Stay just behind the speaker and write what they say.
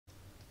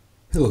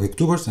Hello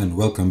YouTubers and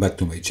welcome back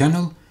to my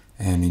channel,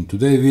 and in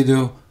today's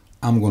video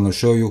I'm gonna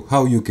show you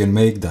how you can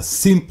make the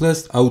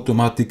simplest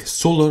automatic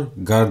solar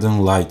garden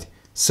light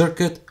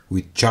circuit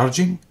with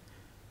charging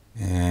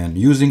and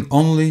using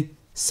only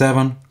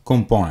 7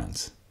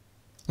 components.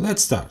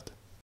 Let's start.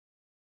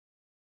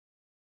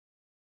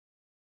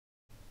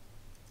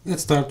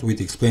 Let's start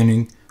with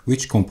explaining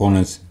which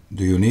components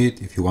do you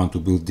need if you want to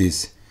build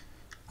this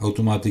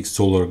automatic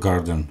solar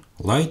garden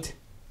light.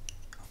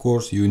 Of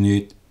course you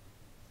need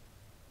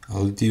a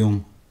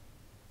lithium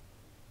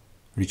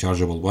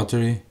rechargeable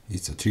battery.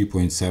 It's a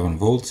 3.7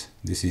 volts.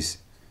 This is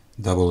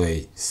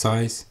AA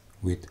size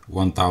with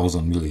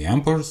 1000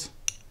 milliamperes,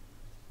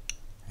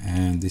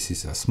 and this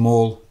is a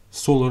small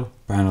solar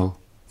panel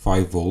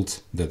 5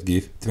 volts that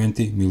give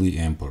 20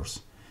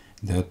 milliamperes.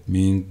 That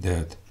means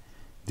that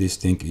this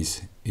thing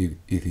is, if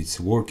it's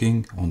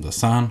working on the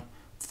sun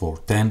for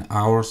 10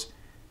 hours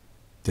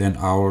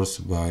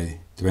by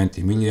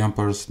 20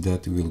 milliamperes,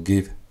 that will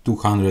give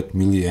 200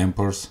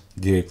 milliamperes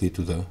directly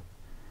to the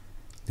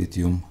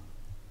lithium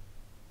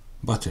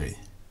battery.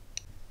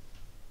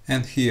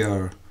 And here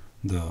are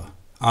the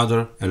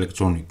other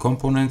electronic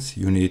components.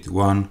 You need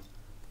one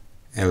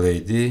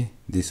LED.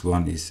 This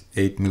one is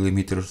 8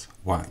 millimeters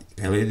wide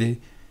LED.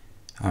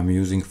 I'm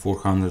using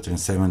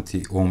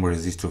 470 ohm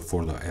resistor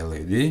for the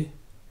LED.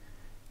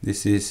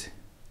 This is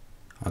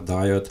a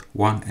diode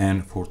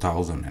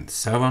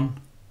 1N4007.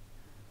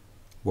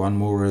 One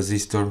more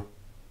resistor,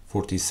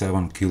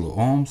 47 kilo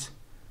ohms,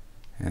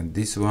 and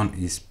this one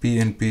is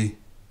PNP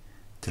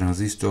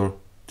transistor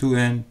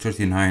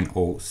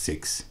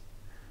 2N3906.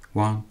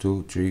 1,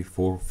 2, 3,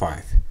 4,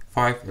 5.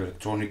 5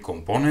 electronic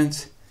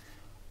components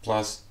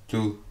plus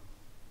 2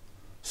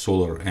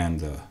 solar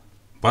and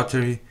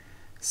battery.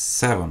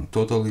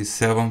 Totally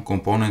 7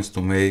 components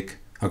to make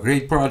a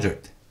great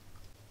project.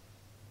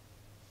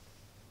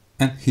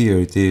 And here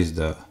it is,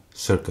 the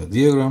circuit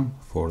diagram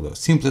for the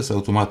simplest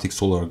automatic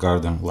solar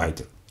garden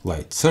light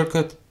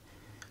circuit.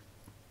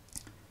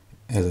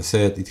 As I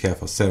said, it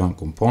has 7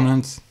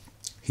 components.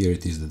 Here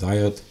it is the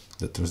diode,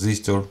 the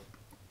transistor,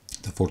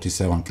 the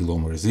 47 kilo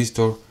ohm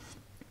resistor.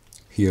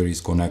 Here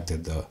is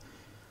connected the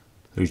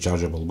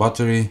rechargeable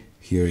battery.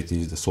 Here it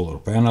is the solar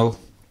panel,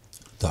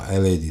 the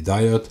LED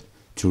diode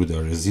through the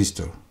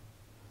resistor.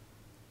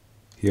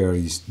 Here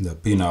is the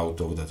pinout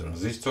of the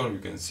transistor, you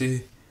can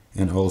see,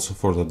 and also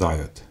for the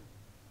diode.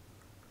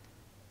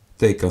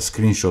 Take a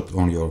screenshot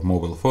on your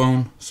mobile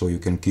phone so you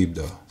can keep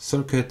the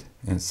circuit,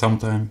 and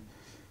sometime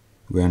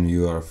when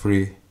you are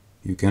free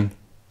you can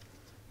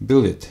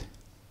build it.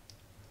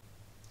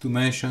 To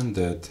mention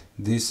that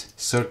this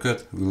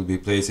circuit will be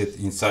placed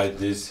inside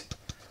this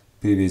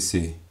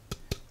PVC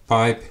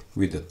pipe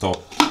with the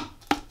top,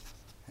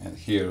 and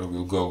here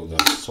will go the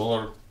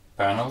solar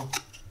panel.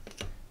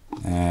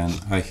 And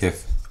I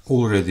have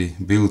already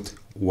built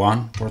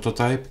one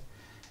prototype,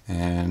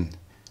 and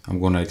I'm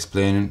gonna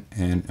explain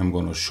and I'm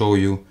gonna show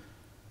you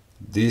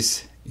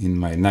this in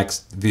my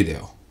next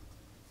video.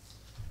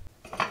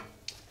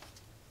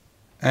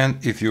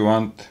 And if you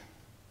want,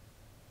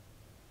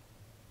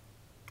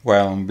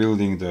 while I'm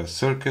building the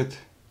circuit,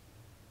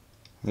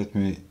 let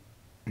me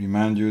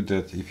remind you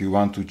that if you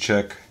want to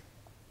check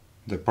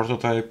the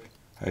prototype,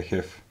 I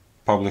have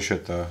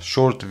published a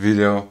short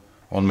video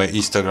on my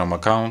Instagram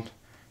account.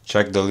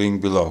 Check the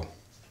link below.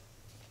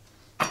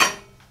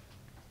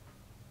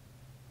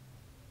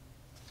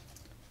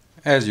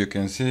 As you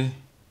can see,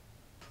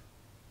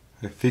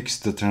 I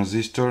fixed the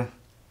transistor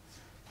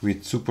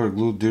with super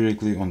glue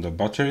directly on the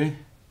battery.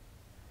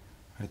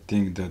 I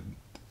think that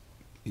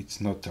it's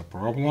not a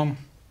problem.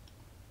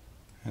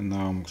 And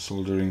now I'm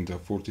soldering the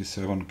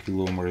 47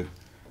 kilo ohm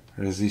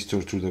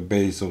resistor to the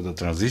base of the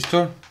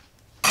transistor,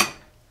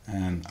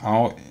 and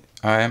now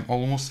I am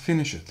almost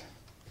finished.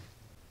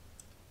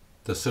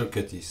 The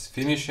circuit is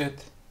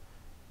finished,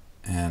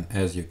 and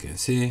as you can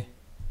see,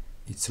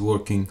 it's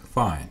working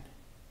fine.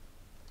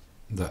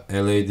 The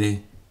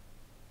LED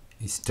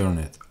is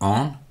turned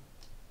on,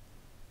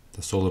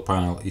 the solar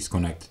panel is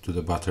connected to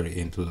the battery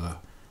into the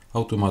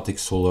automatic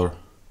solar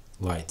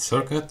light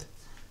circuit,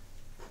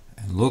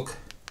 and look,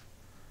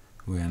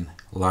 when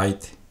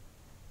light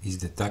is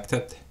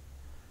detected,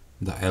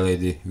 the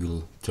LED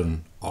will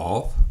turn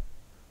off,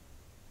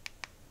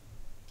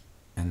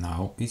 and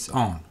now it's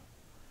on.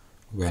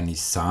 When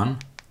it's sun,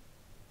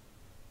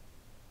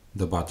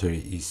 the battery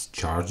is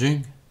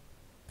charging,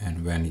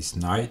 and when it's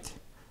night,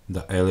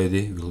 the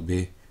LED will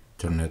be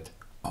turned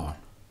on.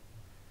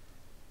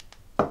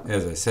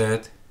 As I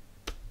said,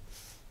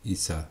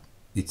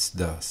 it's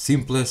the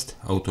simplest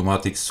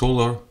automatic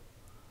solar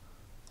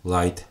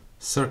light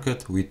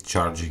circuit with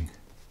charging.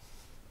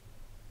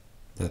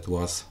 That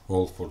was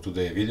all for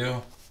today's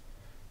video.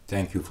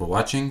 Thank you for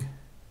watching.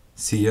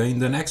 See you in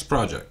the next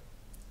project.